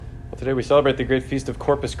Today we celebrate the great feast of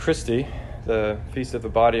Corpus Christi, the feast of the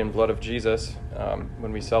body and blood of Jesus,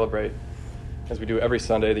 when we celebrate, as we do every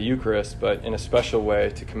Sunday, the Eucharist, but in a special way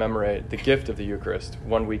to commemorate the gift of the Eucharist.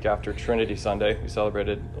 1 week after Trinity Sunday, we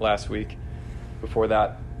celebrated last week. Before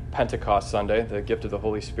that, Pentecost Sunday, the gift of the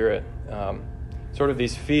Holy Spirit. Sort of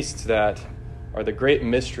these feasts that are the great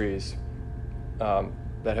mysteries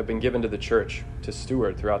that have been given to the church to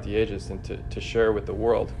steward throughout the ages and to share with the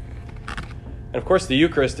world. And of course, the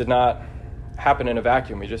Eucharist did not happen in a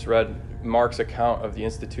vacuum. We just read Mark's account of the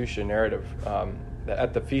institution narrative, that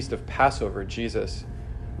at the feast of Passover, Jesus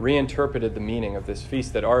reinterpreted the meaning of this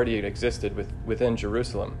feast that already existed within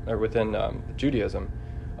Jerusalem, or within Judaism,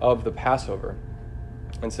 of the Passover,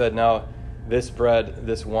 and said, now, this bread,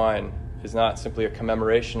 this wine, is not simply a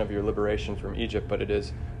commemoration of your liberation from Egypt, but it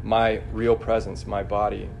is my real presence, my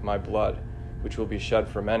body, my blood, which will be shed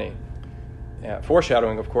for many.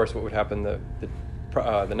 Foreshadowing, of course, what would happen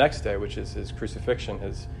the next day, which is his crucifixion,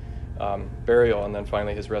 his burial, and then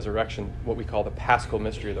finally his resurrection, what we call the Paschal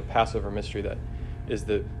mystery, the Passover mystery, that is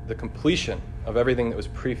the completion of everything that was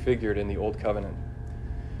prefigured in the Old Covenant.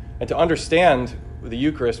 And to understand the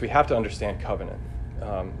Eucharist, we have to understand covenant.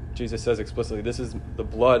 Jesus says explicitly, this is the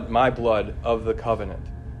blood, my blood of the covenant,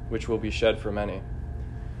 which will be shed for many.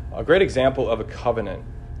 A great example of a covenant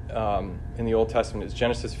in the Old Testament is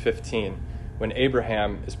Genesis 15. When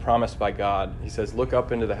Abraham is promised by God, he says, look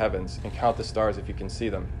up into the heavens and count the stars if you can see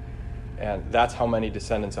them. And that's how many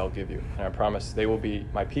descendants I'll give you. And I promise they will be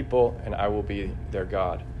my people and I will be their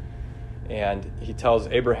God. And he tells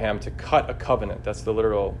Abraham to cut a covenant. That's the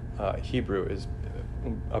literal Hebrew, is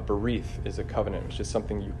a berith is a covenant, which is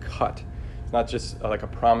something you cut. It's not just like a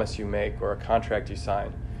promise you make or a contract you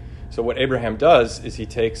sign. So what Abraham does is he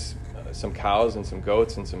takes some cows and some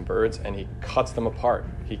goats and some birds and he cuts them apart.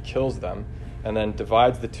 He kills them and then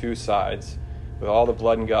divides the two sides with all the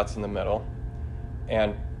blood and guts in the middle.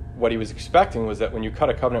 And what he was expecting was that when you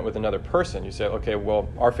cut a covenant with another person, you say, okay, well,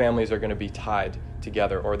 our families are going to be tied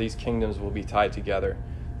together, or these kingdoms will be tied together,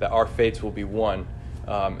 that our fates will be one,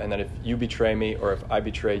 and that if you betray me or if I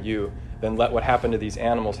betray you, then let what happened to these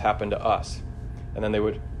animals happen to us. And then they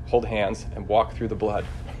would hold hands and walk through the blood,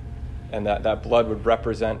 and that blood would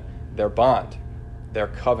represent their bond, their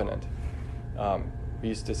covenant. We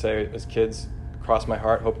used to say as kids, cross my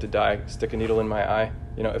heart, hope to die, stick a needle in my eye.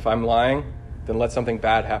 You know, if I'm lying, then let something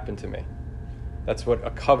bad happen to me. That's what a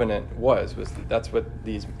covenant was that's what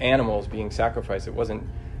these animals being sacrificed. It wasn't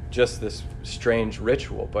just this strange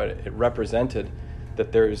ritual, but it represented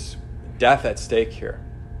that there's death at stake here.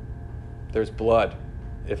 There's blood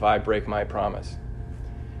if I break my promise.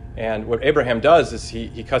 And what Abraham does is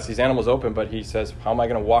he cuts these animals open, but he says, how am I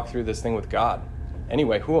going to walk through this thing with God?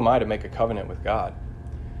 Anyway, who am I to make a covenant with God?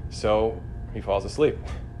 So he falls asleep.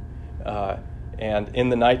 And in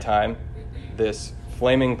the nighttime, this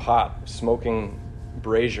flaming pot, smoking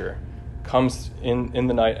brazier, comes in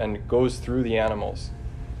the night and goes through the animals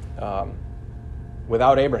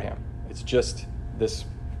without Abraham. It's just this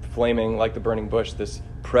flaming, like the burning bush, this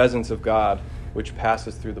presence of God which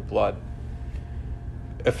passes through the blood.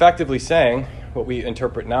 Effectively saying, what we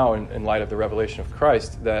interpret now in light of the revelation of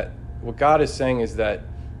Christ, that what God is saying is that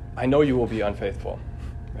I know you will be unfaithful,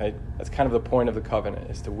 right? That's kind of the point of the covenant,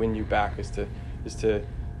 is to win you back, is to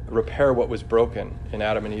repair what was broken in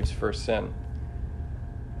Adam and Eve's first sin.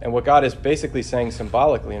 And what God is basically saying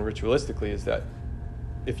symbolically and ritualistically is that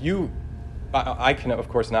if you, I can of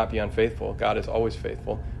course not be unfaithful, God is always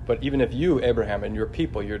faithful, but even if you, Abraham, and your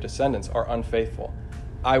people, your descendants, are unfaithful,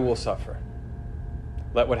 I will suffer.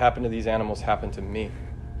 Let what happened to these animals happen to me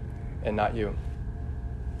and not you.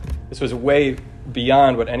 This was way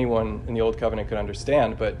beyond what anyone in the Old Covenant could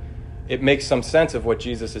understand, but it makes some sense of what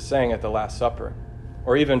Jesus is saying at the Last Supper.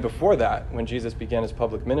 Or even before that, when Jesus began his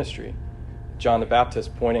public ministry, John the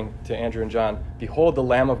Baptist pointing to Andrew and John, behold the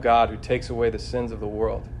Lamb of God who takes away the sins of the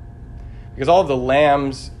world. Because all of the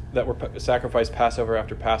lambs that were sacrificed Passover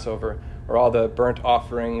after Passover, or all the burnt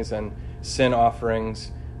offerings and sin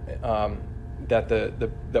offerings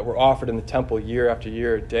that were offered in the temple year after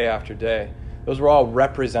year, day after day, those were all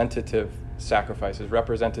representative sacrifices,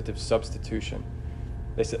 representative substitution.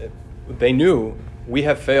 They knew, we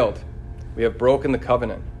have failed. We have broken the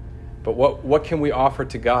covenant. But what can we offer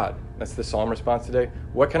to God? That's the psalm response today.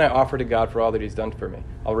 What can I offer to God for all that he's done for me?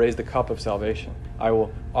 I'll raise the cup of salvation. I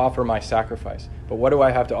will offer my sacrifice. But what do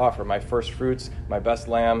I have to offer? My first fruits, my best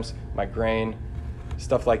lambs, my grain,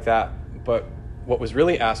 stuff like that. But what was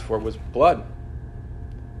really asked for was blood,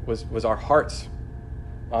 was our hearts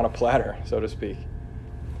on a platter, so to speak.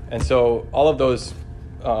 And so all of those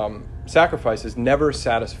sacrifices never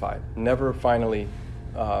satisfied, never finally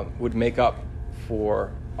would make up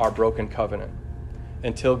for our broken covenant,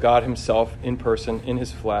 until God himself, in person, in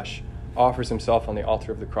his flesh, offers himself on the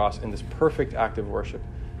altar of the cross in this perfect act of worship,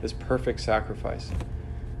 this perfect sacrifice,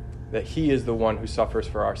 that he is the one who suffers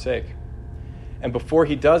for our sake. And before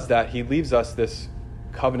he does that, he leaves us this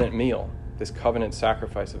covenant meal, this covenant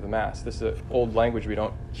sacrifice of the Mass. This is an old language we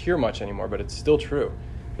don't hear much anymore, but it's still true,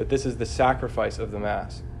 that this is the sacrifice of the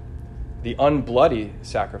Mass. The unbloody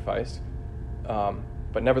sacrifice,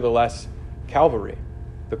 but nevertheless, Calvary,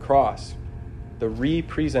 the cross, the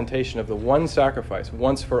representation of the one sacrifice,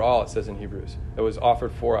 once for all, it says in Hebrews, that was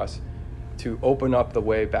offered for us to open up the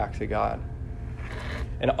way back to God.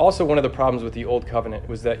 And also one of the problems with the Old Covenant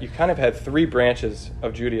was that you kind of had three branches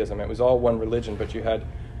of Judaism. It was all one religion, but you had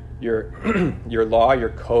your your law, your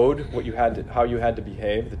code, how you had to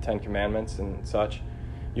behave, the Ten Commandments and such.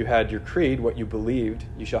 You had your creed, what you believed.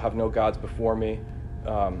 You shall have no gods before me.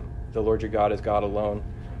 The Lord your God is God alone.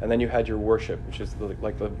 And then you had your worship, which is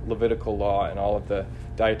like the Levitical law and all of the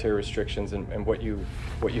dietary restrictions and what you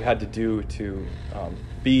had to do to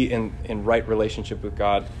be in right relationship with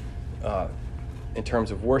God in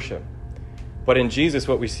terms of worship. But in Jesus,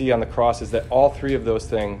 what we see on the cross is that all three of those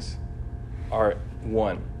things are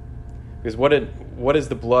one. Because what is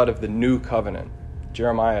the blood of the new covenant?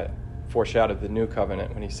 Jeremiah foreshadowed the new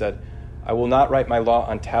covenant when he said, I will not write my law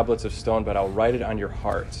on tablets of stone, but I'll write it on your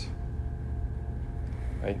hearts.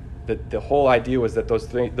 Right? The whole idea was that those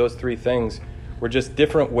three things were just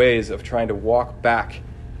different ways of trying to walk back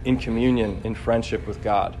in communion, in friendship with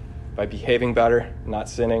God, by behaving better, not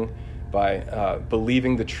sinning, by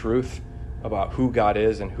believing the truth about who God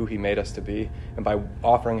is and who he made us to be, and by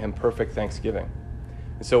offering him perfect thanksgiving.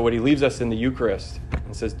 And so what he leaves us in the Eucharist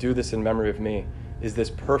and says, do this in memory of me, is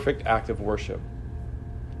this perfect act of worship.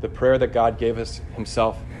 The prayer that God gave us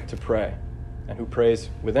himself to pray, and who prays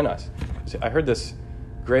within us. See, I heard this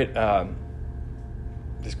great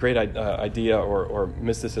idea or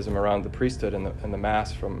mysticism around the priesthood and the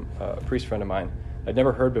Mass from a priest friend of mine I'd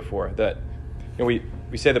never heard before, that we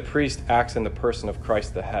say the priest acts in the person of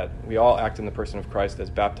Christ the head. We all act in the person of Christ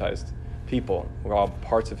as baptized people. We're all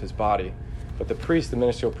parts of his body. But the priest, the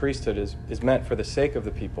ministerial priesthood, is meant for the sake of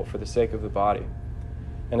the people, for the sake of the body.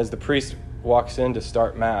 And as the priest walks in to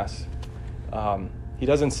start Mass, he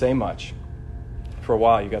doesn't say much. For a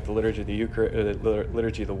while, you've got the liturgy of the Eucharist, the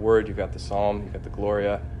liturgy of the Word, you've got the Psalm, you've got the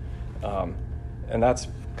Gloria. And that's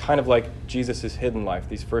kind of like Jesus' hidden life,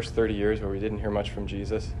 these first 30 years where we didn't hear much from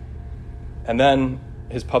Jesus. And then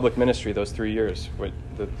his public ministry, those 3 years,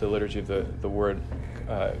 with the liturgy of the Word,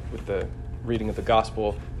 with the reading of the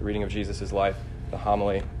Gospel, the reading of Jesus' life, the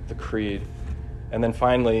homily, the creed. And then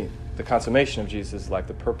finally, the consummation of Jesus' life,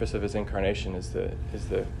 the purpose of his incarnation is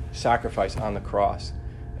the sacrifice on the cross.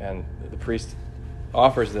 And the priest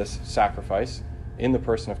offers this sacrifice in the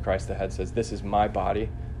person of Christ the head, says, this is my body,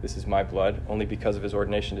 this is my blood. Only because of his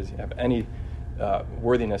ordination does he have any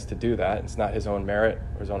worthiness to do that. It's not his own merit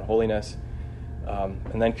or his own holiness.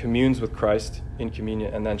 And then communes with Christ in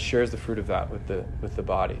communion, and then shares the fruit of that with the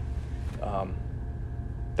body.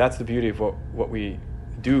 That's the beauty of what we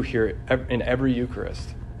do here in every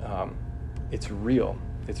Eucharist. It's real.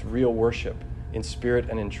 It's real worship in spirit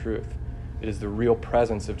and in truth. It is the real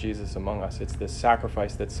presence of Jesus among us. It's this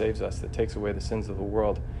sacrifice that saves us, that takes away the sins of the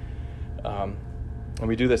world. And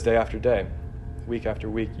we do this day after day, week after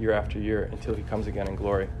week, year after year, until he comes again in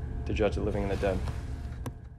glory to judge the living and the dead.